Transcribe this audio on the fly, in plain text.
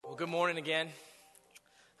Good morning again.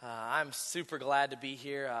 I'm super glad to be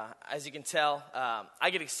here. As you can tell,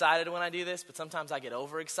 I get excited when I do this, but sometimes I get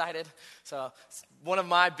overexcited. So one of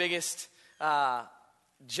my biggest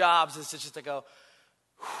jobs is to just to go,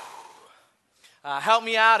 help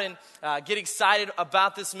me out and get excited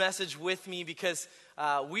about this message with me because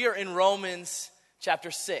we are in Romans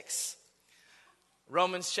chapter 6.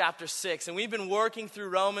 Romans chapter 6. And we've been working through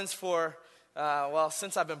Romans for,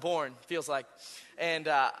 since I've been born, feels like. And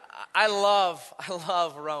I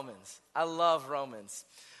love Romans. I love Romans.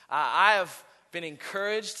 I have been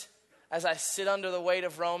encouraged as I sit under the weight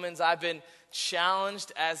of Romans. I've been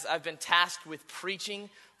challenged as I've been tasked with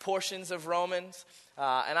preaching portions of Romans.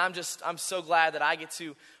 And I'm so glad that I get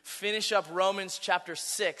to finish up Romans chapter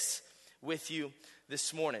 6 with you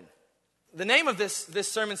this morning. The name of this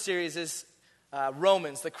sermon series is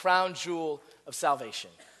Romans, the crown jewel of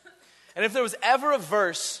salvation. And if there was ever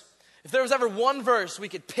one verse we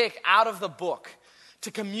could pick out of the book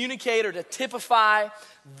to communicate or to typify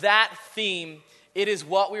that theme, it is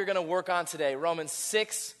what we're going to work on today, Romans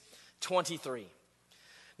 6:23.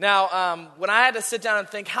 Now, when I had to sit down and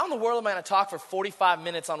think, how in the world am I going to talk for 45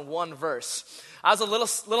 minutes on one verse? I was a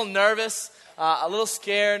little nervous, a little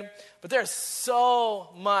scared, but there's so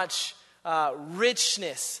much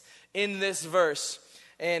richness in this verse,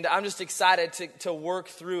 and I'm just excited to work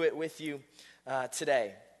through it with you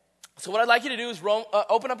today. So what I'd like you to do is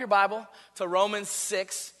open up your Bible to Romans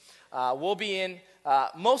 6. We'll be in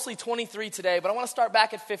mostly 23 today, but I want to start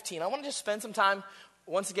back at 15. I want to just spend some time,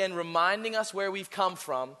 once again, reminding us where we've come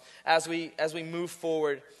from as we move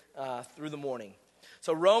forward through the morning.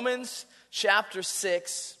 So Romans chapter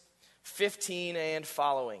 6, 15 and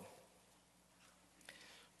following.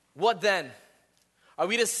 What then? Are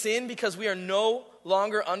we to sin because we are no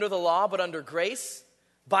longer under the law but under grace?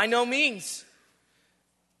 By no means.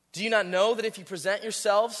 Do you not know that if you present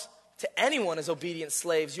yourselves to anyone as obedient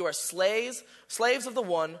slaves, you are slaves of the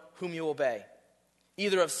one whom you obey,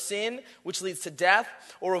 either of sin, which leads to death,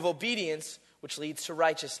 or of obedience, which leads to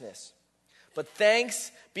righteousness? But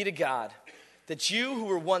thanks be to God that you who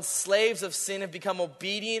were once slaves of sin have become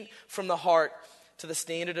obedient from the heart to the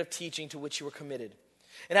standard of teaching to which you were committed.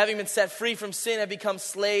 And having been set free from sin, have become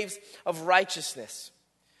slaves of righteousness.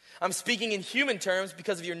 I'm speaking in human terms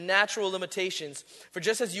because of your natural limitations. For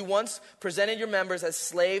just as you once presented your members as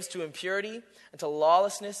slaves to impurity and to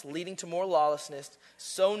lawlessness, leading to more lawlessness,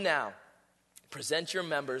 so now present your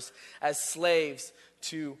members as slaves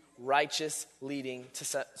to righteousness, leading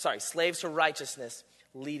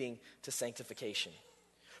to sanctification.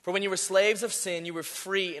 For when you were slaves of sin, you were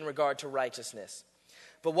free in regard to righteousness.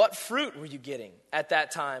 But what fruit were you getting at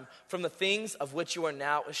that time from the things of which you are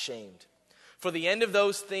now ashamed? For the end of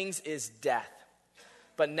those things is death.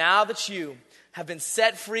 But now that you have been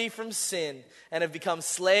set free from sin and have become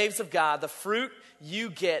slaves of God, the fruit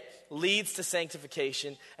you get leads to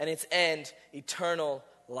sanctification, and its end, eternal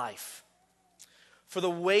life. For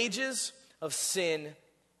the wages of sin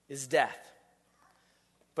is death,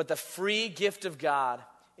 but the free gift of God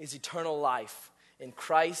is eternal life in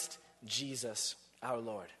Christ Jesus our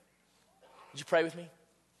Lord. Would you pray with me?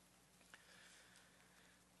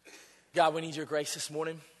 God, we need your grace this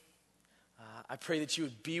morning. I pray that you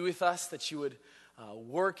would be with us, that you would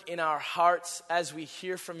work in our hearts as we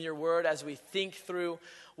hear from your word, as we think through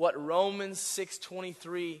what Romans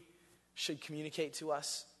 6:23 should communicate to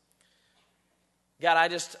us. God,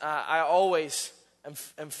 I always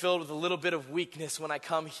am filled with a little bit of weakness when I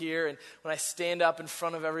come here and when I stand up in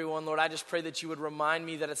front of everyone. Lord, I just pray that you would remind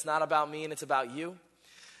me that it's not about me and it's about you.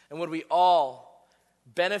 And would we all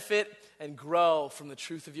benefit and grow from the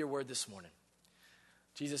truth of your word this morning.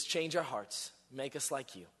 Jesus, change our hearts. Make us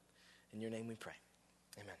like you. In your name we pray.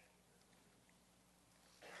 Amen.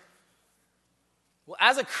 Well,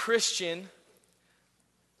 as a Christian,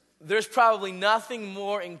 there's probably nothing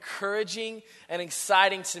more encouraging and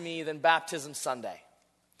exciting to me than Baptism Sunday.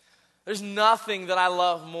 There's nothing that I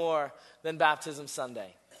love more than Baptism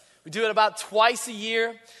Sunday. We do it about twice a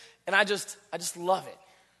year, and I just love it.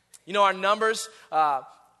 You know, our numbers are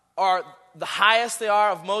the highest they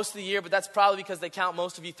are of most of the year, but that's probably because they count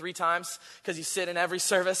most of you 3 times because you sit in every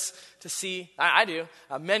service to see, I do,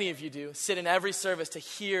 many of you do, sit in every service to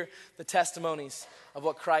hear the testimonies of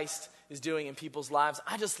what Christ is doing in people's lives.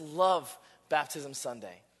 I just love Baptism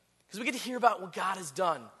Sunday because we get to hear about what God has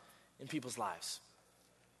done in people's lives.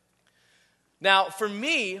 Now, for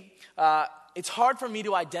me, it's hard for me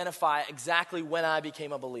to identify exactly when I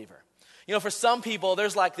became a believer. You know, for some people,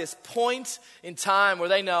 there's like this point in time where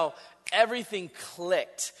they know everything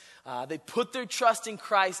clicked. They put their trust in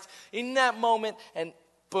Christ in that moment, and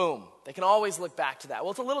boom. They can always look back to that. Well,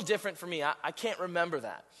 it's a little different for me. I can't remember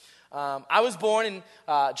that. I was born in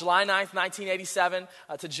July 9th, 1987,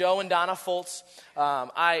 to Joe and Donna Foltz.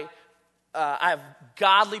 I have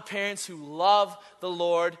godly parents who love the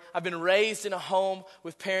Lord. I've been raised in a home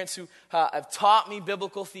with parents who have taught me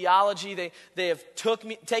biblical theology. They have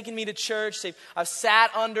taken me to church. I've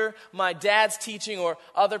sat under my dad's teaching or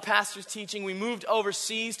other pastors' teaching. We moved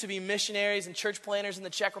overseas to be missionaries and church planters in the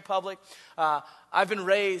Czech Republic. I've been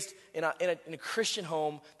raised in a Christian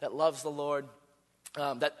home that loves the Lord,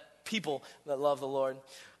 that people that love the Lord.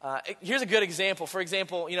 Here's a good example. For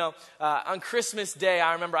example, on Christmas Day,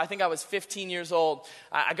 I think I was 15 years old.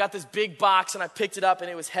 I got this big box and I picked it up and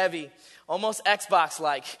it was heavy, almost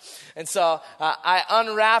Xbox-like. And so I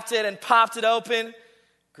unwrapped it and popped it open.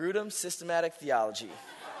 Grudem Systematic Theology.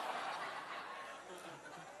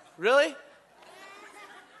 Really?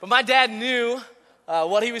 But my dad knew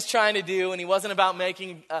what he was trying to do, and he wasn't about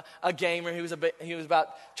making a gamer. He was about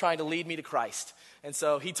trying to lead me to Christ. And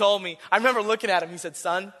so he told me, I remember looking at him, he said,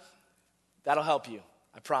 "Son, that'll help you,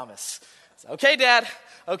 I promise." I said, okay,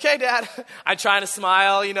 Dad. I'm trying to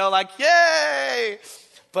smile, like, yay!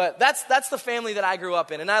 But that's the family that I grew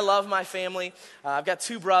up in, and I love my family. I've got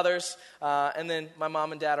 2 brothers, and then my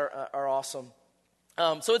mom and dad are awesome.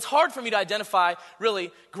 So it's hard for me to identify,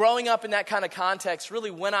 really, growing up in that kind of context, really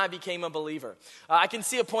when I became a believer. I can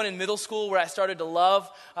see a point in middle school where I started to love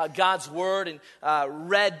God's Word and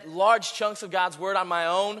read large chunks of God's Word on my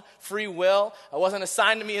own free will. It wasn't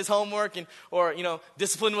assigned to me as homework, or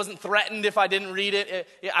discipline wasn't threatened if I didn't read it.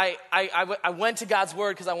 I went to God's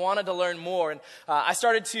Word because I wanted to learn more, and I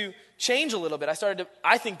started to change a little bit. I started to,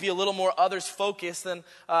 I think, be a little more others-focused than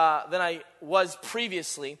I was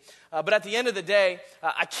previously. But at the end of the day,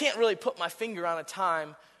 I can't really put my finger on a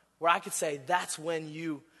time where I could say, that's when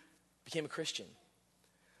you became a Christian.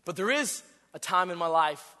 But there is a time in my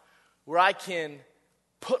life where I can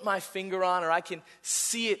put my finger on, or I can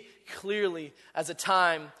see it clearly as a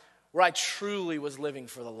time where I truly was living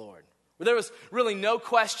for the Lord. Where there was really no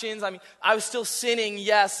questions. I was still sinning,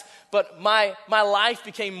 yes, but my life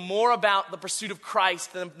became more about the pursuit of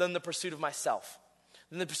Christ than the pursuit of myself,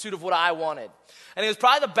 than the pursuit of what I wanted. And it was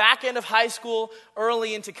probably the back end of high school,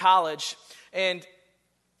 early into college. And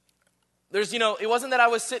it wasn't that I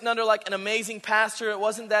was sitting under like an amazing pastor. It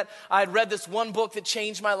wasn't that I had read this one book that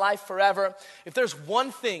changed my life forever. If there's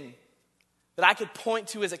one thing that I could point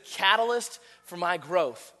to as a catalyst for my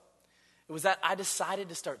growth, it was that I decided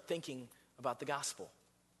to start thinking about the gospel.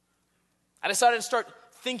 I decided to start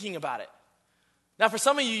thinking about it. Now, for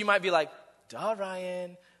some of you, you might be like, duh,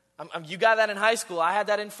 Ryan. You got that in high school. I had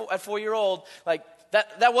that at 4-year-old. Like,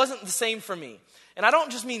 that wasn't the same for me. And I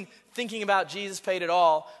don't just mean thinking about Jesus paid it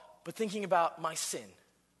all, but thinking about my sin.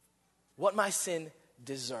 What my sin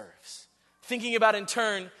deserves. Thinking about, in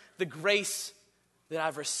turn, the grace that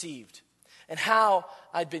I've received. And how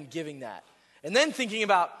I've been giving that. And then thinking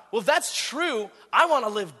about, well, if that's true, I want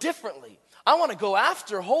to live differently. I want to go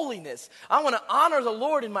after holiness. I want to honor the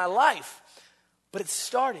Lord in my life. But it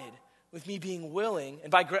started with me being willing,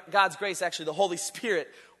 and by God's grace, actually, the Holy Spirit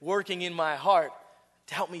working in my heart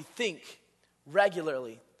to help me think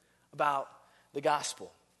regularly about the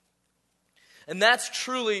gospel. And that's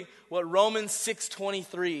truly what Romans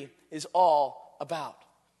 6:23 is all about.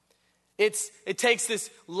 It takes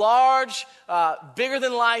this large,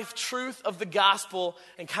 bigger-than-life truth of the gospel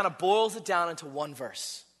and kind of boils it down into one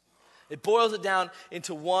verse. It boils it down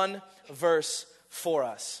into one verse for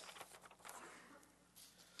us.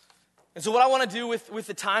 And so what I want to do with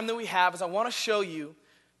the time that we have is I want to show you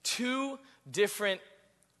 2 different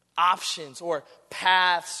options or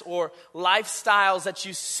paths or lifestyles that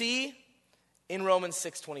you see in Romans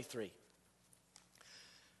 6:23.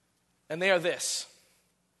 And they are this.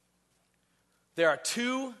 There are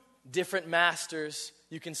 2 different masters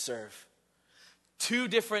you can serve. 2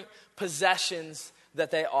 different possessions that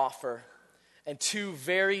they offer. And 2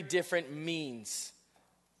 very different means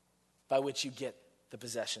by which you get the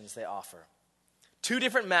possessions they offer. 2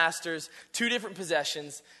 different masters, 2 different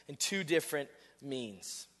possessions, and 2 different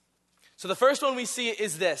means. So the first one we see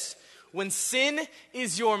is this. When sin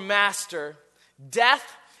is your master,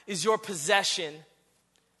 death is your possession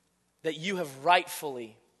that you have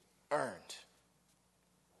rightfully earned.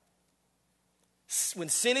 When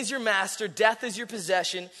sin is your master, death is your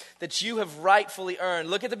possession that you have rightfully earned.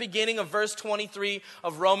 Look at the beginning of verse 23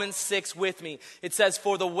 of Romans 6 with me. It says,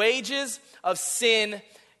 "For the wages of sin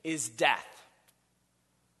is death."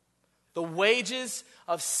 The wages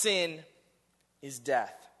of sin is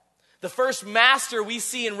death. The first master we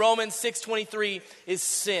see in Romans 6:23 is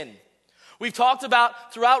sin. We've talked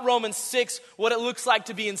about throughout Romans 6 what it looks like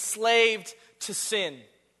to be enslaved to sin.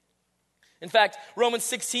 In fact, Romans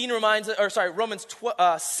 6:16 reminds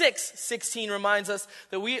us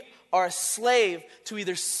that we are a slave to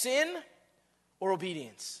either sin or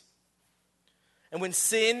obedience. And when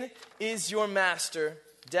sin is your master,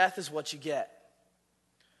 death is what you get.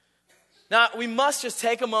 Now, we must just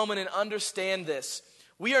take a moment and understand this.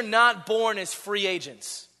 We are not born as free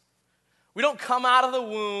agents. We don't come out of the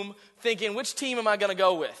womb thinking, which team am I going to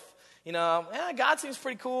go with? God seems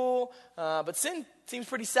pretty cool, but sin seems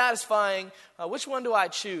pretty satisfying. Which one do I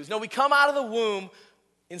choose? No, we come out of the womb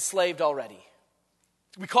enslaved already.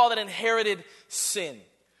 We call that inherited sin.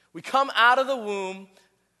 We come out of the womb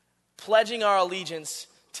pledging our allegiance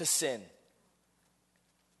to sin.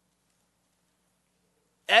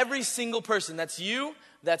 Every single person, that's you,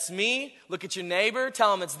 that's me. Look at your neighbor,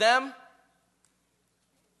 tell them it's them.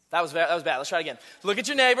 That was bad. Let's try it again. Look at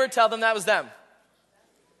your neighbor, tell them that was them.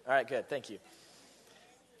 All right, good. Thank you.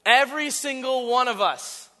 Every single one of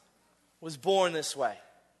us was born this way.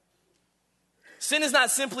 Sin is not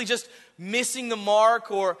simply just missing the mark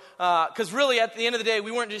because really at the end of the day,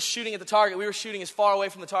 we weren't just shooting at the target. We were shooting as far away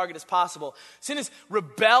from the target as possible. Sin is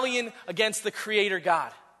rebellion against the Creator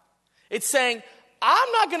God. It's saying,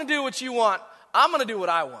 I'm not going to do what you want. I'm going to do what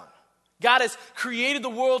I want. God has created the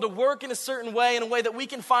world to work in a certain way, in a way that we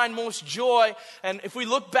can find most joy. And if we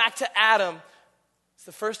look back to Adam, it's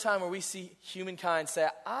the first time where we see humankind say,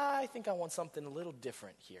 I think I want something a little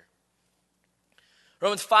different here.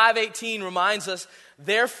 Romans 5:18 reminds us,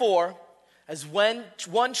 therefore, as when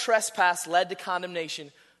one trespass led to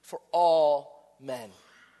condemnation for all men.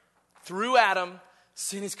 Through Adam,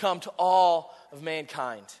 sin has come to all of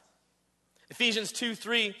mankind. Ephesians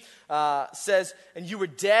 2:3 says, and you were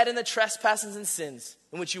dead in the trespasses and sins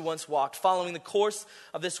in which you once walked, following the course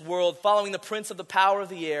of this world, following the prince of the power of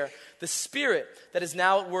the air, the spirit that is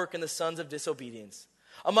now at work in the sons of disobedience,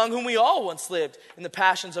 among whom we all once lived in the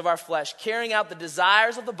passions of our flesh, carrying out the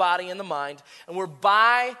desires of the body and the mind, and were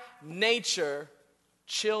by nature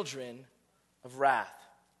children of wrath,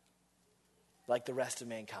 like the rest of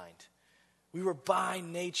mankind. We were by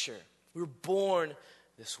nature. We were born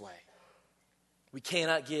this way. We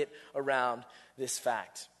cannot get around this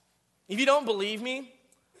fact. If you don't believe me,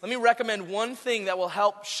 let me recommend one thing that will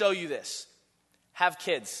help show you this. Have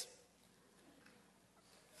kids.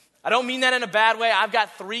 I don't mean that in a bad way. I've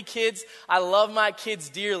got 3 kids. I love my kids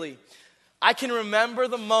dearly. I can remember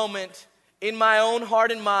the moment in my own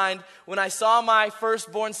heart and mind when I saw my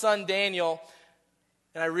firstborn son, Daniel,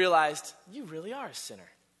 and I realized, you really are a sinner.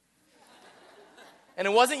 And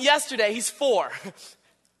it wasn't yesterday, he's 4.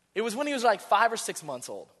 It was when he was like 5 or 6 months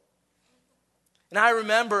old. And I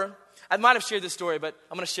remember, I might have shared this story, but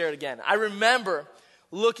I'm going to share it again. I remember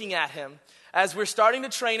looking at him as we're starting to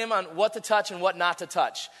train him on what to touch and what not to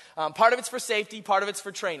touch. Part of it's for safety, part of it's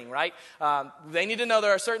for training, right? They need to know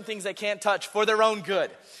there are certain things they can't touch for their own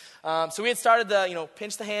good. So we had started the,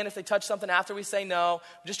 pinch the hand if they touch something after we say no.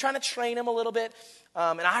 We're just trying to train him a little bit.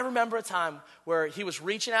 And I remember a time where he was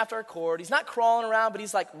reaching after a cord. He's not crawling around, but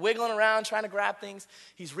he's like wiggling around trying to grab things.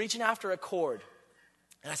 He's reaching after a cord.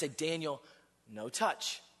 And I said, Daniel, no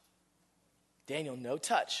touch. Daniel, no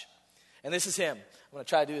touch. And this is him. I'm going to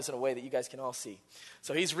try to do this in a way that you guys can all see.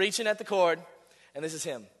 So he's reaching at the cord, and this is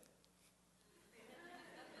him.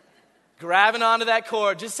 Grabbing onto that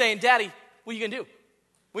cord, just saying, Daddy, what are you going to do?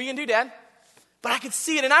 What are you going to do, Dad? But I could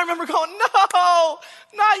see it, and I remember going, no,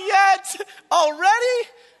 not yet, already?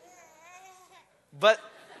 But,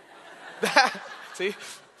 see?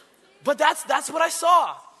 But that's what I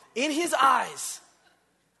saw. In his eyes,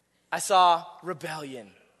 I saw rebellion.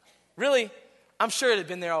 Really, I'm sure it had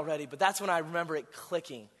been there already, but that's when I remember it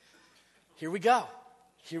clicking. Here we go.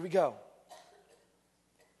 Here we go.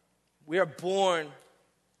 We are born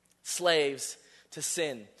slaves to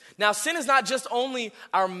sin. Now, sin is not just only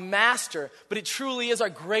our master, but it truly is our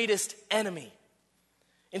greatest enemy.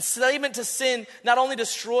 Enslavement to sin not only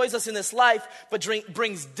destroys us in this life, but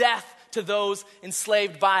brings death to those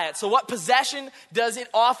enslaved by it. So what possession does it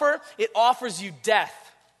offer? It offers you death.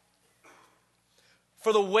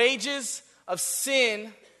 For the wages of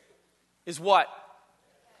sin is what?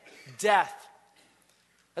 Death.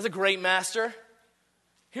 That's a great master.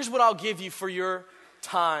 Here's what I'll give you for your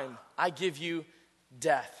time. I give you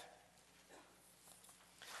death.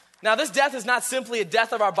 Now, this death is not simply a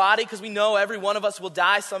death of our body, because we know every one of us will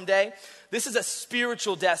die someday. This is a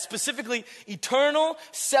spiritual death, specifically eternal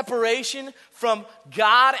separation from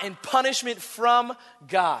God and punishment from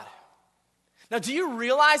God. Now, do you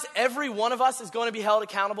realize every one of us is going to be held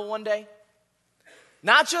accountable one day?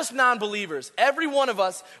 Not just non-believers. Every one of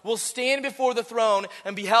us will stand before the throne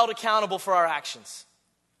and be held accountable for our actions.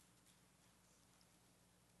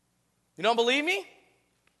 You don't believe me?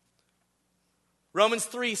 Romans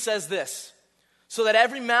 3 says this, so that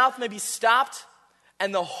every mouth may be stopped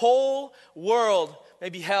and the whole world may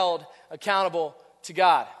be held accountable to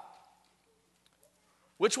God.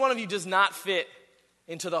 Which one of you does not fit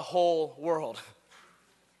into the whole world?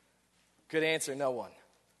 Good answer, no one.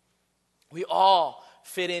 We all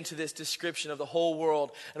fit into this description of the whole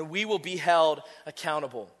world, and we will be held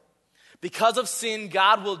accountable. Because of sin,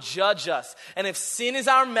 God will judge us. And if sin is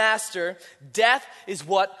our master, death is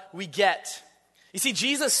what we get. You see,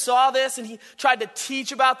 Jesus saw this and he tried to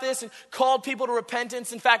teach about this and called people to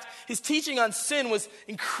repentance. In fact, his teaching on sin was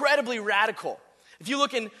incredibly radical. If you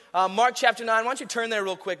look in Mark chapter 9, why don't you turn there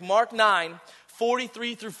real quick. Mark 9,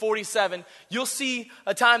 43 through 47, you'll see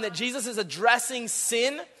a time that Jesus is addressing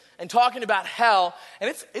sin and talking about hell.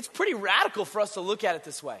 And it's pretty radical for us to look at it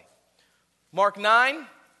this way. Mark 9,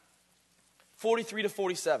 43 to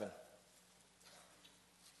 47.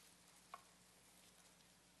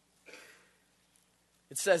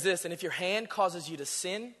 It says this, and if your hand causes you to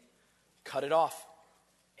sin, cut it off.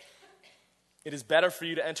 It is better for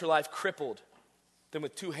you to enter life crippled than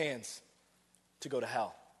with two hands to go to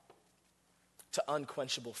hell, to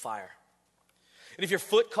unquenchable fire. And if your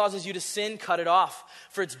foot causes you to sin, cut it off.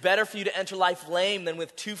 For it's better for you to enter life lame than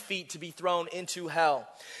with 2 feet to be thrown into hell.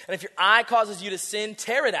 And if your eye causes you to sin,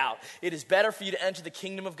 tear it out. It is better for you to enter the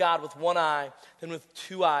kingdom of God with 1 eye than with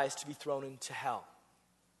 2 eyes to be thrown into hell.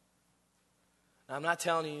 Now, I'm not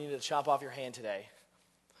telling you need to chop off your hand today.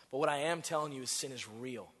 But what I am telling you is sin is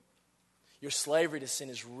real. Your slavery to sin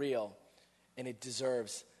is real, and it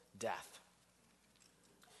deserves death.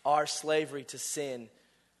 Our slavery to sin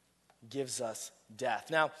gives us death.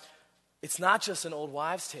 Now, it's not just an old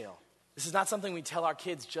wives' tale. This is not something we tell our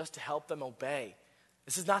kids just to help them obey.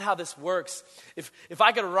 This is not how this works. If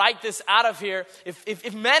I could write this out of here,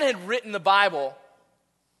 if men had written the Bible,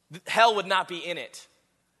 hell would not be in it.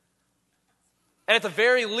 And at the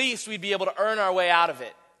very least, we'd be able to earn our way out of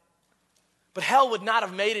it. But hell would not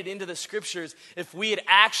have made it into the scriptures if we had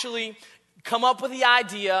actually come up with the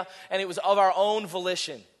idea and it was of our own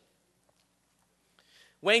volition.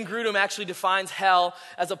 Wayne Grudem actually defines hell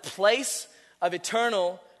as a place of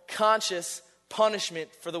eternal, conscious punishment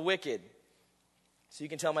for the wicked. So you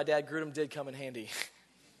can tell my dad Grudem did come in handy.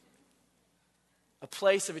 A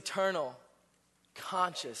place of eternal,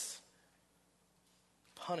 conscious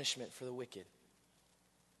punishment for the wicked.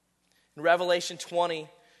 In Revelation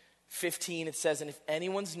 20:15, it says, and if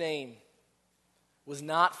anyone's name was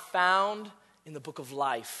not found in the book of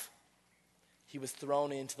life, he was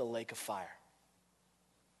thrown into the lake of fire.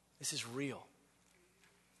 This is real.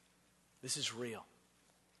 This is real.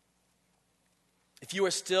 If you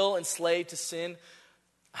are still enslaved to sin,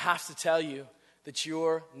 I have to tell you that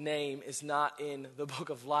your name is not in the book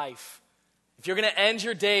of life. If you're going to end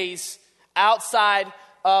your days outside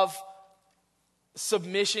of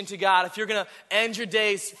submission to God, if you're going to end your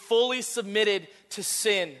days fully submitted to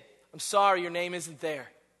sin, I'm sorry, your name isn't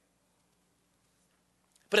there.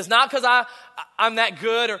 But it's not because I'm that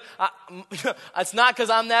good, or it's not because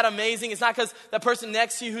I'm that amazing. It's not because that person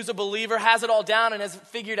next to you who's a believer has it all down and has it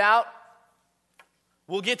figured out.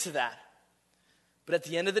 We'll get to that. But at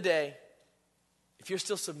the end of the day, if you're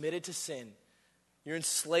still submitted to sin, you're in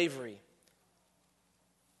slavery,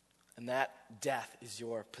 and that death is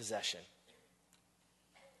your possession.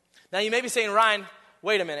 Now you may be saying, Ryan,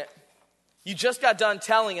 wait a minute. You just got done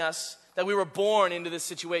telling us that we were born into this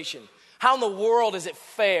situation. How in the world is it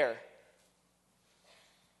fair?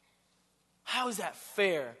 How is that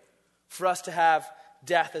fair for us to have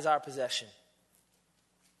death as our possession?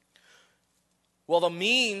 Well, the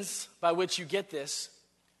means by which you get this,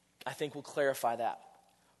 I think, will clarify that.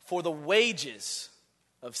 For the wages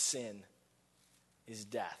of sin is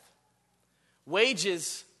death.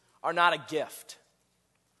 Wages are not a gift.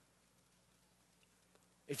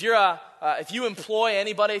 If you employ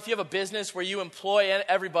anybody, if you have a business where you employ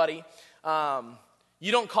everybody,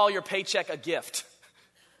 you don't call your paycheck a gift.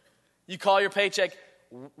 You call your paycheck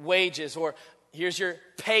wages, or here's your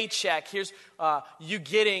paycheck. Here's you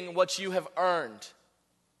getting what you have earned.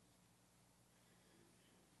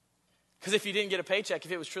 Because if you didn't get a paycheck,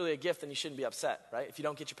 if it was truly a gift, then you shouldn't be upset, right? If you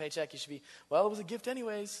don't get your paycheck, you should be, well, it was a gift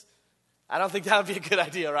anyways. I don't think that would be a good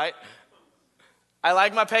idea, right? I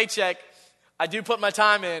like my paycheck. I do put my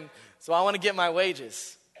time in, so I want to get my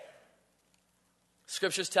wages.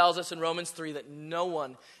 Scriptures tells us in Romans 3 that no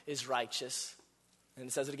one is righteous. And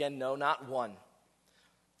it says it again, no, not one.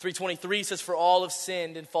 3:23 says, for all have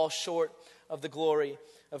sinned and fall short of the glory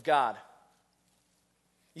of God.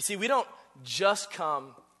 You see, we don't just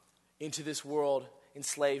come into this world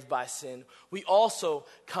enslaved by sin. We also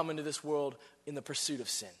come into this world in the pursuit of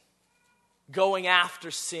sin. going after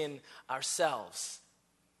sin ourselves.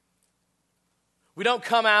 We don't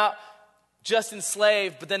come out just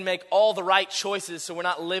enslaved, but then make all the right choices so we're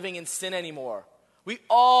not living in sin anymore. We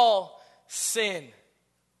all sin.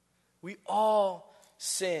 We all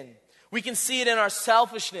sin. We can see it in our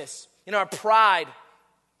selfishness, in our pride,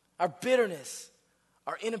 our bitterness,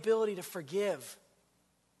 our inability to forgive,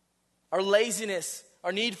 our laziness,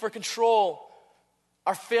 our need for control,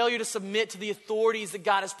 our failure to submit to the authorities that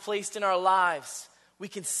God has placed in our lives. We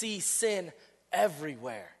can see sin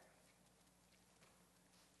everywhere.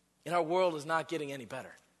 And our world is not getting any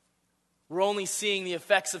better. We're only seeing the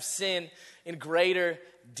effects of sin in greater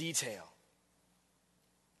detail.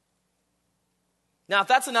 Now, if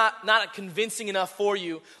that's not convincing enough for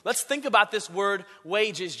you, let's think about this word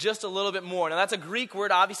wages just a little bit more. Now, that's a Greek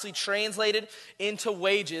word, obviously translated into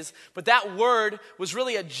wages, but that word was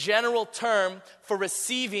really a general term for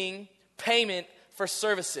receiving payment for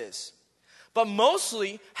services. But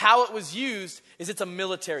mostly, how it was used is it's a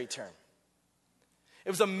military term. It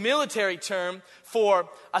was a military term for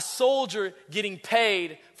a soldier getting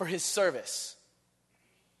paid for his service.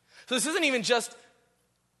 So this isn't even just,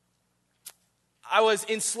 I was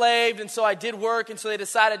enslaved and so I did work and so they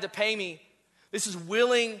decided to pay me. This is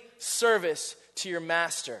willing service to your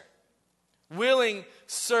master. Willing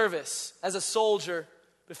service as a soldier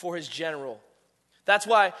before his general. That's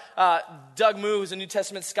why Doug Moo, who's a New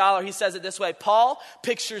Testament scholar, he says it this way. Paul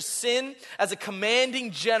pictures sin as a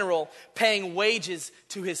commanding general paying wages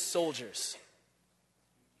to his soldiers.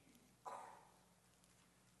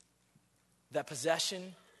 That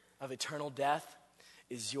possession of eternal death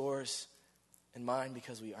is yours and mine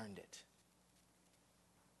because we earned it.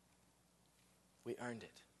 We earned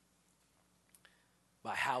it.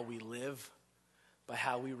 By how we live, by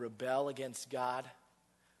how we rebel against God,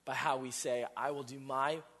 by how we say, I will do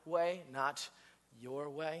my way, not your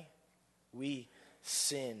way. We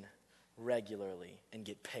sin regularly and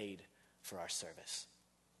get paid for our service.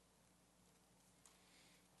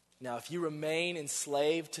 Now, if you remain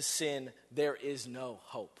enslaved to sin, there is no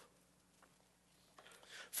hope.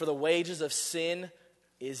 For the wages of sin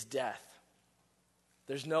is death.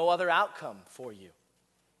 There's no other outcome for you.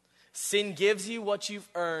 Sin gives you what you've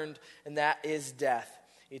earned, and that is death,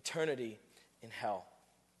 eternity in hell.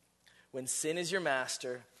 When sin is your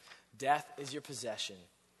master, death is your possession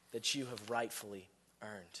that you have rightfully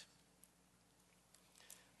earned.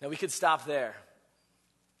 Now, we could stop there.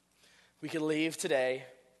 We could leave today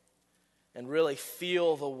and really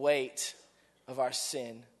feel the weight of our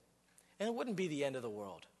sin, and it wouldn't be the end of the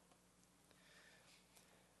world.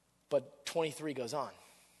 But 23 goes on.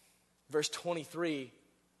 Verse 23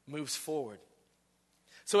 moves forward.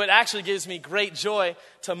 So it actually gives me great joy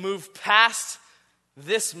to move past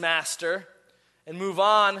this master and move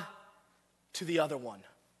on to the other one.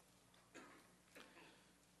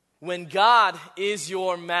 When God is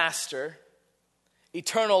your master,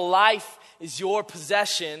 eternal life is your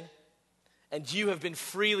possession, and you have been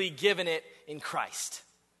freely given it in Christ.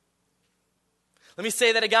 Let me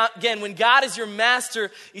say that again. When God is your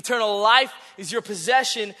master, eternal life is your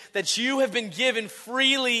possession that you have been given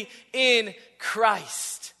freely in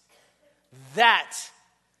Christ. That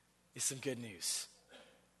is some good news.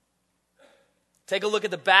 Take a look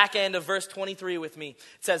at the back end of verse 23 with me.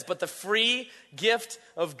 It says, but the free gift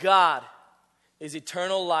of God is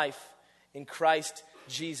eternal life in Christ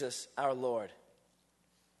Jesus our Lord.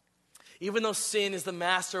 Even though sin is the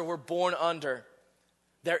master we're born under,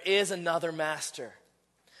 there is another master.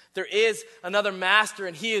 There is another master,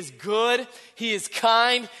 and he is good, he is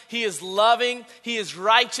kind, he is loving, he is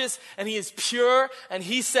righteous, and he is pure, and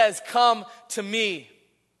he says, come to me.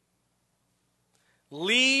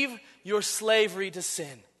 Leave your slavery to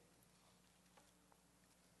sin.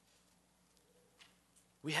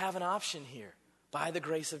 We have an option here by the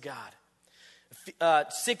grace of God.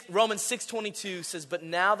 Romans 6:22 says, but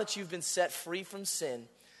now that you've been set free from sin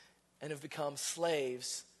and have become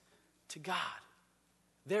slaves to God,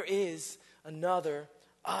 there is another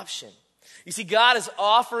option. You see, God is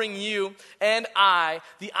offering you and I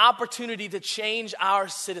the opportunity to change our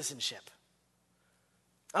citizenship.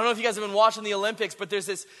 I don't know if you guys have been watching the Olympics, but there's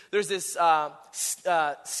this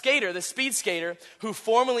skater, this speed skater, who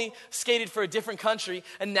formerly skated for a different country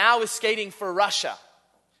and now is skating for Russia.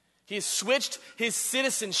 He has switched his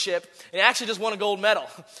citizenship and actually just won a gold medal.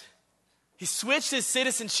 He switched his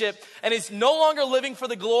citizenship and is no longer living for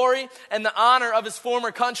the glory and the honor of his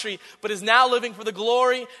former country, but is now living for the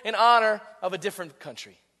glory and honor of a different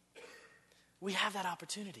country. We have that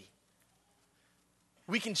opportunity.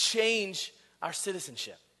 We can change our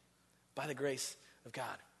citizenship by the grace of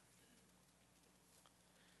God.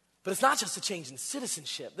 But it's not just a change in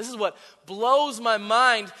citizenship. This is what blows my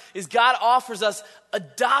mind is God offers us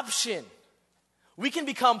adoption. We can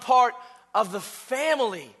become part of the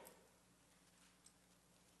family.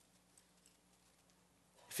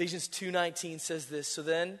 Ephesians 2:19 says this, so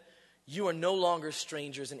then you are no longer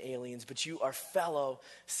strangers and aliens, but you are fellow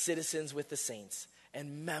citizens with the saints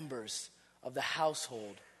and members of the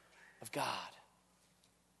household of God.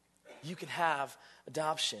 You can have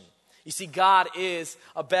adoption. You see, God is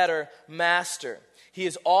a better master. He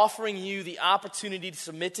is offering you the opportunity to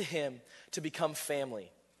submit to him to become family.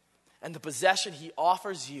 And the possession he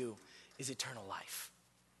offers you is eternal life.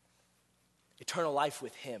 Eternal life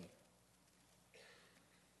with him.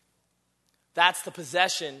 That's the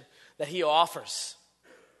possession that he offers.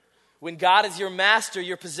 When God is your master,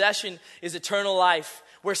 your possession is eternal life.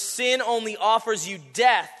 Where sin only offers you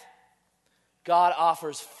death, God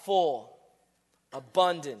offers full,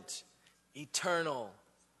 abundant, eternal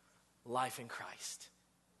life in Christ.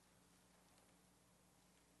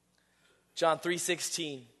 John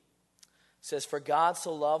 3:16 says, for God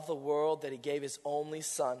so loved the world that he gave his only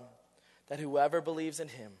Son, that whoever believes in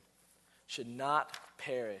him should not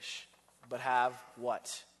perish, but have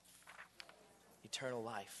what? Eternal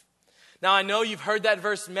life. Now, I know you've heard that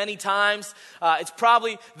verse many times. It's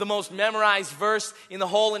probably the most memorized verse in the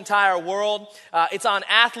whole entire world. It's on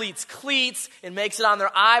athletes' cleats. It makes it on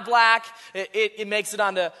their eye black. It makes it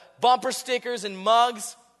onto bumper stickers and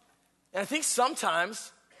mugs. And I think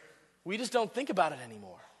sometimes we just don't think about it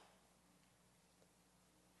anymore.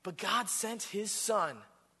 But God sent his Son,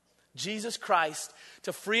 Jesus Christ,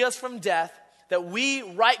 to free us from death that we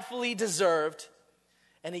rightfully deserved,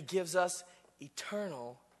 and he gives us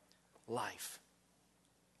eternal life.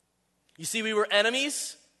 You see, we were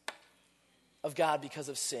enemies of God because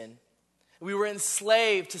of sin. We were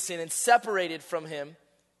enslaved to sin and separated from him.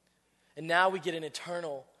 And now we get an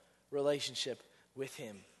eternal relationship with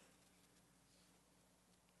him.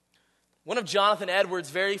 One of Jonathan Edwards'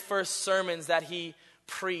 very first sermons that he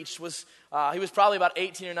preached was, he was probably about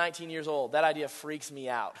 18 or 19 years old. That idea freaks me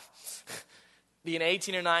out. Being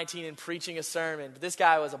 18 or 19 and preaching a sermon. But this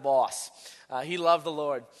guy was a boss. He loved the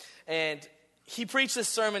Lord. And he preached this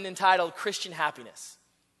sermon entitled Christian Happiness.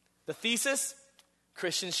 The thesis,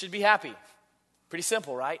 Christians should be happy. Pretty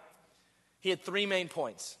simple, right? He had 3 main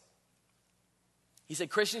points. He said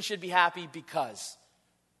Christians should be happy because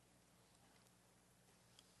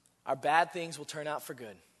our bad things will turn out for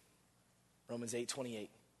good. Romans 8:28.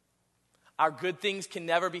 Our good things can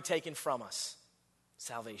never be taken from us.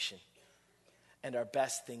 Salvation. And our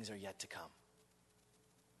best things are yet to come.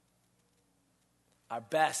 Our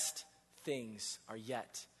best things are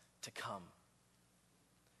yet to come.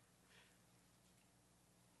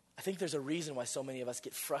 I think there's a reason why so many of us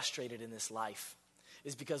get frustrated in this life,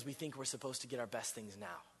 is because we think we're supposed to get our best things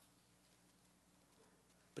now.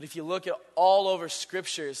 But if you look at all over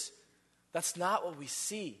scriptures, that's not what we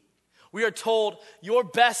see. We are told your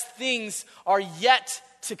best things are yet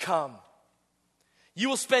to come. You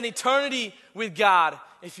will spend eternity with God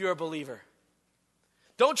if you're a believer.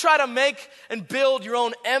 Don't try to make and build your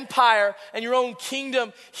own empire and your own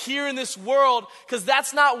kingdom here in this world, because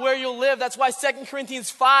that's not where you'll live. That's why 2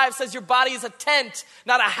 Corinthians 5 says your body is a tent,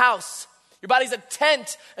 not a house. Your body's a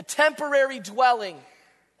tent, a temporary dwelling.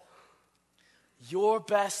 Your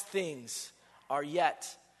best things are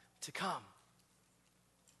yet to come.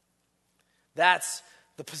 That's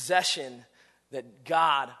the possession that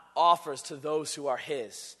God offers to those who are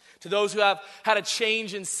his, to those who have had a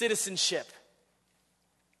change in citizenship.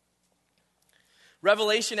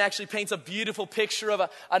 Revelation actually paints a beautiful picture of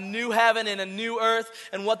a new heaven and a new earth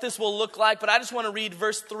and what this will look like. But I just want to read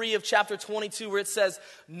verse 3 of chapter 22 where it says,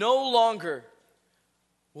 no longer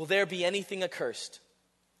will there be anything accursed,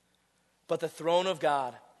 but the throne of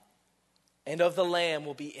God and of the Lamb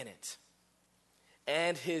will be in it,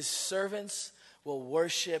 and his servants will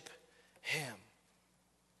worship him.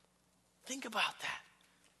 Think about that.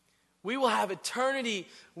 We will have eternity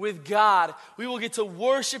with God. We will get to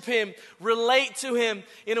worship him, relate to him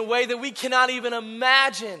in a way that we cannot even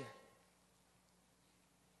imagine.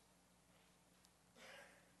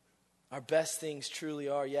 Our best things truly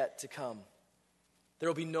are yet to come. There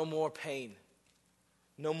will be no more pain,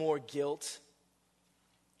 no more guilt,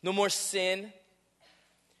 no more sin,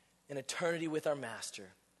 and eternity with our Master,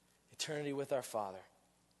 eternity with our Father.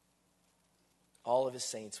 All of his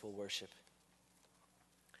saints will worship.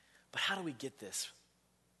 But how do we get this?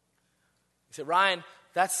 You say, Ryan,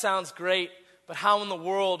 that sounds great, but how in the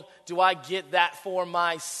world do I get that for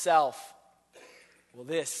myself? Well,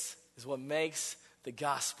 this is what makes the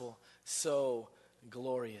gospel so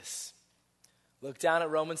glorious. Look down at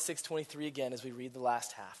Romans 6:23 again as we read the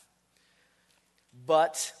last half.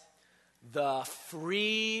 but the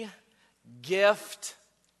free gift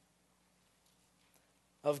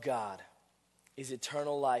of God is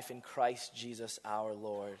eternal life in Christ Jesus our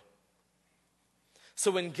Lord.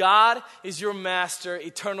 So when God is your master,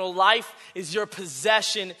 eternal life is your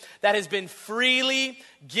possession that has been freely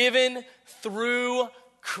given through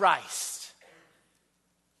Christ.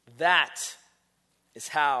 That is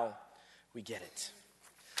how we get it.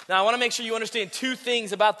 Now, I want to make sure you understand two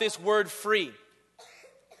things about this word free.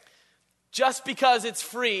 Just because it's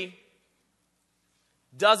free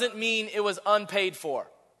doesn't mean it was unpaid for.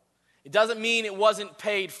 It doesn't mean it wasn't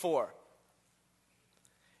paid for.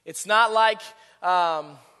 It's not like,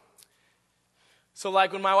 like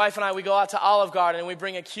when my wife and I, we go out to Olive Garden and we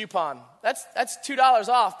bring a coupon. That's $2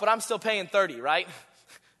 off, but I'm still paying $30, right?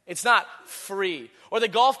 It's not free. Or the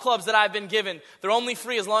golf clubs that I've been given, they're only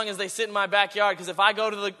free as long as they sit in my backyard. Because if I go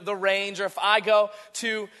to the range or if I go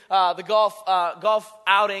to the golf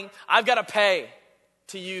outing, I've got to pay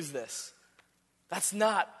to use this. That's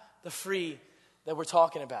not the free that we're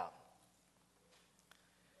talking about.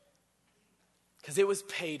 Because it was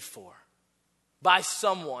paid for by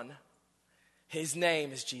someone. His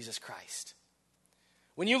name is Jesus Christ.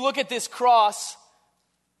 When you look at this cross,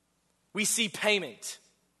 we see payment.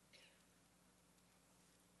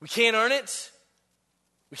 We can't earn it.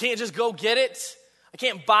 We can't just go get it. I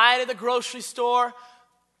can't buy it at the grocery store.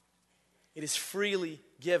 It is freely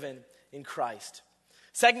given in Christ.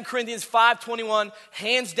 2 Corinthians 5:21,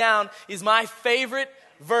 hands down, is my favorite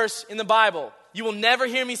verse in the Bible. You will never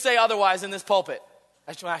hear me say otherwise in this pulpit.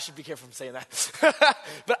 Actually, I should be careful from saying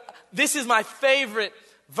that. But this is my favorite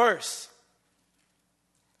verse.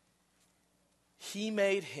 He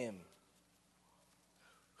made him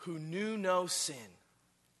who knew no sin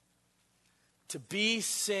to be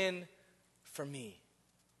sin for me,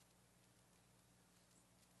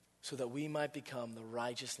 so that we might become the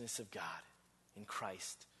righteousness of God in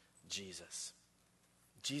Christ Jesus.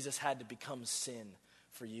 Jesus had to become sin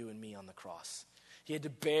for you and me on the cross. He had to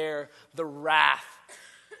bear the wrath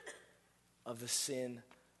of the sin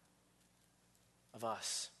of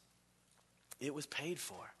us. It was paid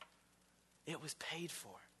for. It was paid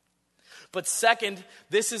for. But second,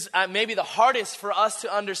 this is maybe the hardest for us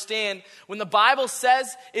to understand. When the Bible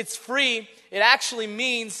says it's free, it actually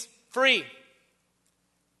means free.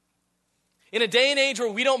 In a day and age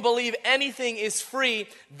where we don't believe anything is free,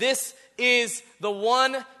 this is the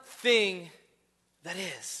one thing that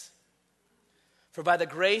is. For by the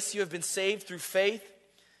grace you have been saved through faith,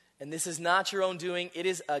 and this is not your own doing, it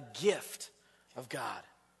is a gift of God,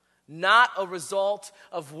 not a result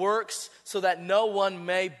of works, so that no one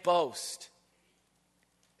may boast.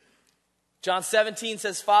 John 17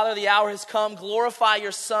 says, Father, the hour has come, glorify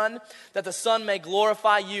your Son, that the Son may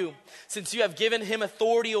glorify you, since you have given him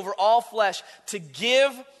authority over all flesh to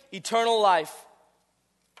give eternal life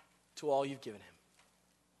to all you've given him.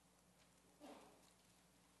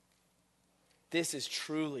 This is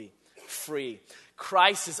truly free.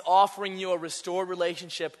 Christ is offering you a restored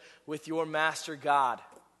relationship with your master God.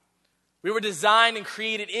 We were designed and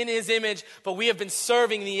created in his image, but we have been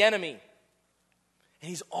serving the enemy. And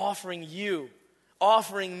he's offering you,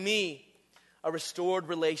 offering me, a restored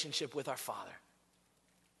relationship with our Father.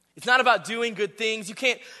 It's not about doing good things. You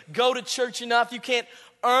can't go to church enough. You can't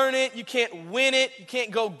earn it. You can't win it. You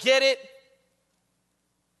can't go get it.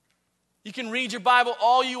 You can read your Bible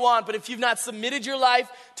all you want, but if you've not submitted your life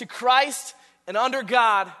to Christ and under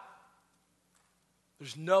God,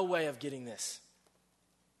 there's no way of getting this.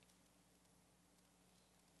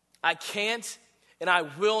 I can't and I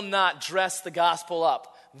will not dress the gospel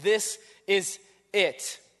up. This is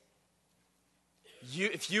it.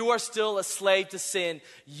 If you are still a slave to sin,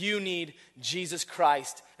 you need Jesus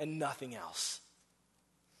Christ and nothing else.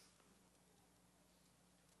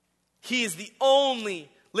 He is the only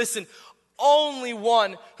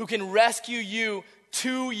one who can rescue you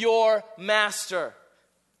to your master.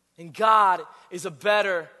 And God is a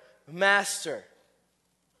better master.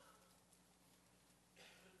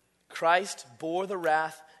 Christ bore the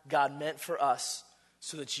wrath God meant for us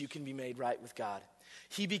so that you can be made right with God.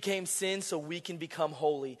 He became sin so we can become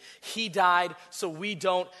holy. He died so we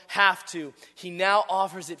don't have to. He now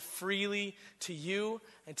offers it freely to you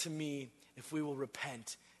and to me if we will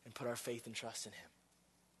repent and put our faith and trust in him.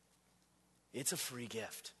 It's a free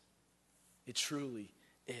gift. It truly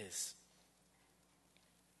is.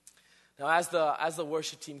 Now, as the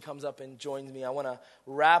worship team comes up and joins me, I want to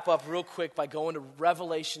wrap up real quick by going to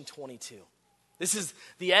Revelation 22. This is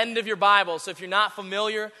the end of your Bible, so if you're not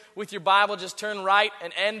familiar with your Bible, just turn right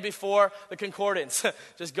and end before the concordance.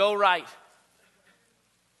 Just go right.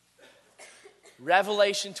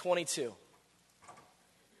 Revelation 22.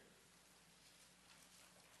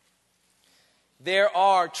 there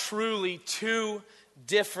are truly two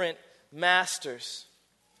different masters,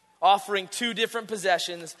 offering two different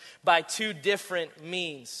possessions by two different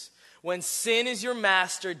means. When sin is your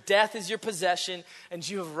master, death is your possession, and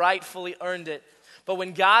you have rightfully earned it. But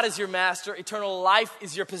when God is your master, eternal life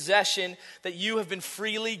is your possession that you have been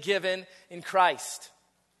freely given in Christ.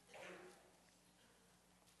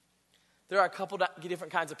 There are a couple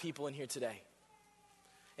different kinds of people in here today.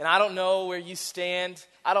 And I don't know where you stand.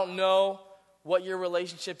 I don't know what your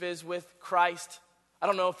relationship is with Christ. I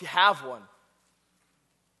don't know if you have one.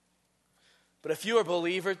 But if you're a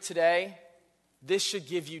believer today, this should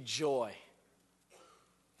give you joy.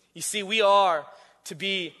 You see, we are to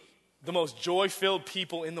be the most joy-filled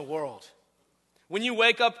people in the world. When you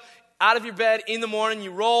wake up out of your bed in the morning,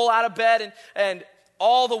 you roll out of bed and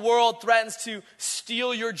all the world threatens to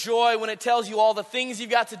steal your joy when it tells you all the things you've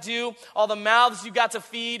got to do, all the mouths you've got to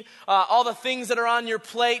feed, all the things that are on your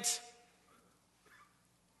plate,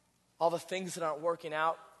 all the things that aren't working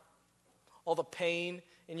out, all the pain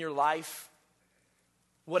in your life.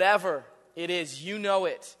 Whatever it is, you know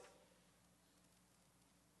it.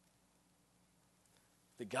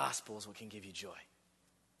 The gospel is what can give you joy.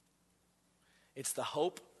 It's the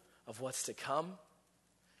hope of what's to come.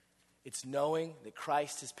 It's knowing that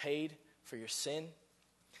Christ has paid for your sin.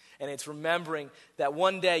 And it's remembering that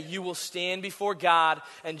one day you will stand before God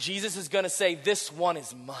and Jesus is going to say, this one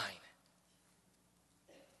is mine.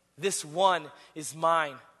 This one is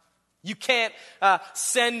mine. You can't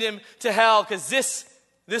send him to hell because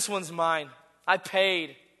this one's mine. I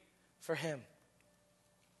paid for him.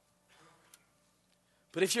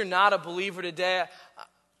 But if you're not a believer today,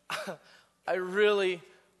 I really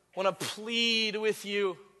want to plead with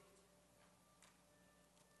you.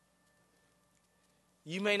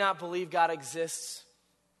 You may not believe God exists,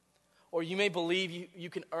 or you may believe you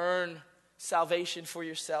can earn salvation for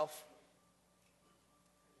yourself.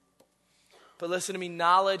 But listen to me,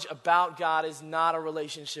 knowledge about God is not a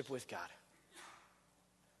relationship with God.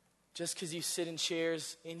 Just because you sit in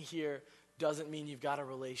chairs in here doesn't mean you've got a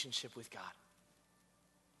relationship with God.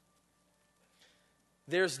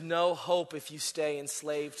 There's no hope if you stay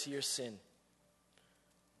enslaved to your sin.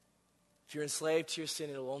 If you're enslaved to your sin,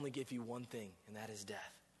 it'll only give you one thing, and that is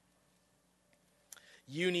death.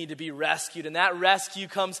 You need to be rescued, and that rescue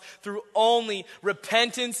comes through only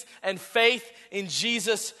repentance and faith in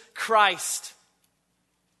Jesus Christ.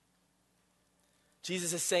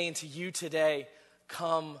 Jesus is saying to you today,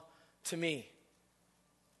 come to me.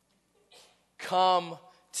 Come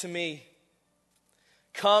to me.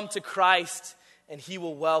 Come to Christ, and he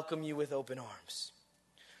will welcome you with open arms.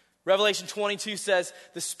 Revelation 22 says,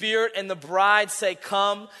 the Spirit and the bride say,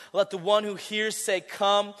 come. Let the one who hears say,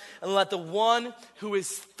 come. And let the one who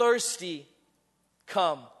is thirsty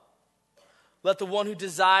come. Let the one who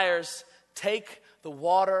desires take the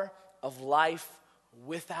water of life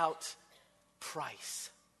without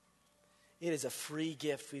price. It is a free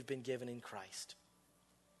gift we've been given in Christ.